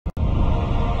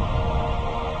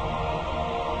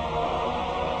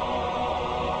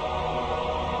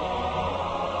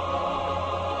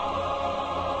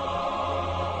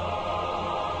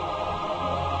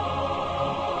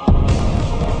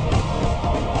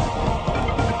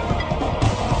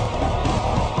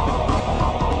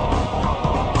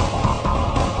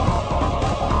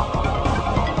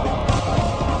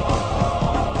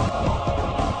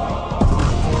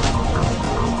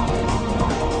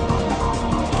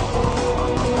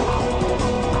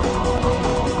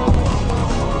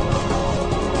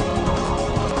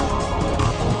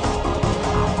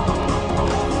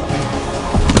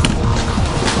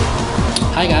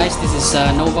is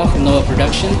Nova from Nova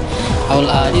Production.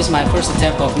 This is my first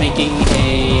attempt of making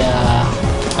a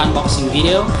unboxing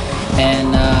video,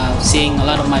 and seeing a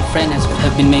lot of my friends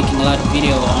have been making a lot of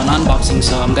video on unboxing,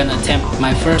 so I'm gonna attempt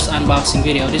my first unboxing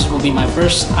video. This will be my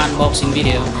first unboxing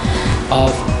video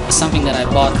of something that I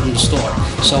bought from the store.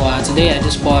 So today I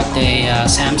just bought a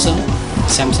Samsung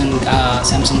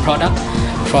product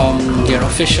from their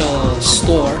official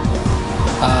store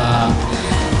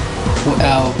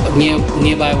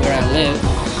nearby where I live.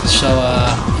 So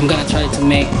I'm gonna try to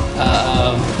make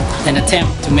an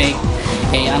attempt to make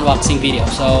a unboxing video.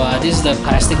 So this is the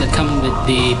plastic that comes with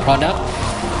the product,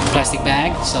 plastic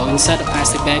bag. So inside the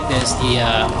plastic bag there's the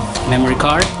memory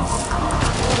card,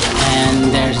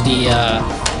 and there's the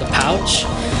pouch,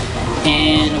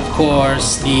 and of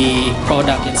course the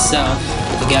product itself,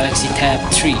 the Galaxy Tab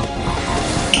 3.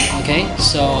 Okay,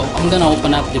 so I'm gonna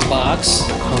open up the box.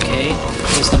 Okay,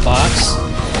 here's the box,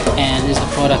 and here's the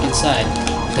product inside,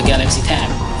 the Galaxy Tab.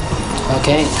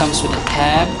 Okay, it comes with a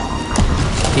tab.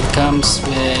 It comes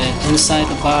with, inside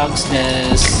the box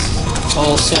there's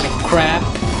all sort of crap.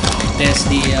 There's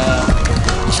the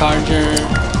charger,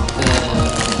 the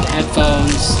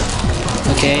headphones.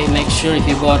 Okay, make sure if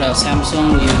you bought a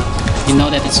Samsung, you know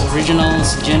that it's original,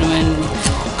 it's genuine,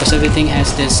 because everything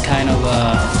has this kind of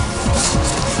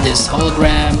this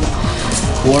hologram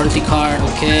warranty card.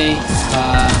 Okay,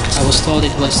 I was told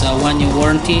it was a 1-year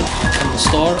warranty from the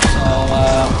store. So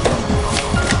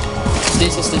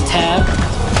this is the tab.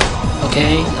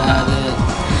 Okay,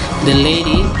 the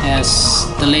lady that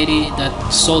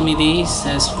sold me these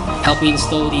has helped me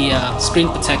install the screen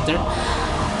protector.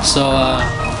 So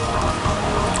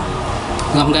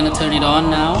I'm gonna turn it on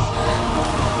now.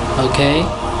 Okay,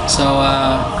 so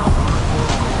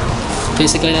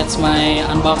basically that's my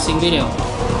unboxing video.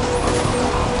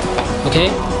 Okay,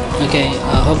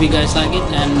 I hope you guys like it,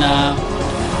 and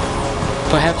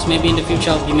perhaps maybe in the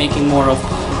future I'll be making more of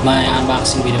my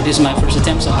unboxing video. This is my first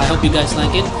attempt, so I hope you guys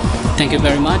like it. Thank you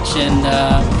very much, and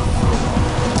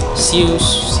see you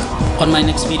on my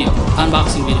next video,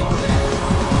 unboxing video.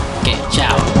 Okay,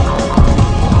 ciao.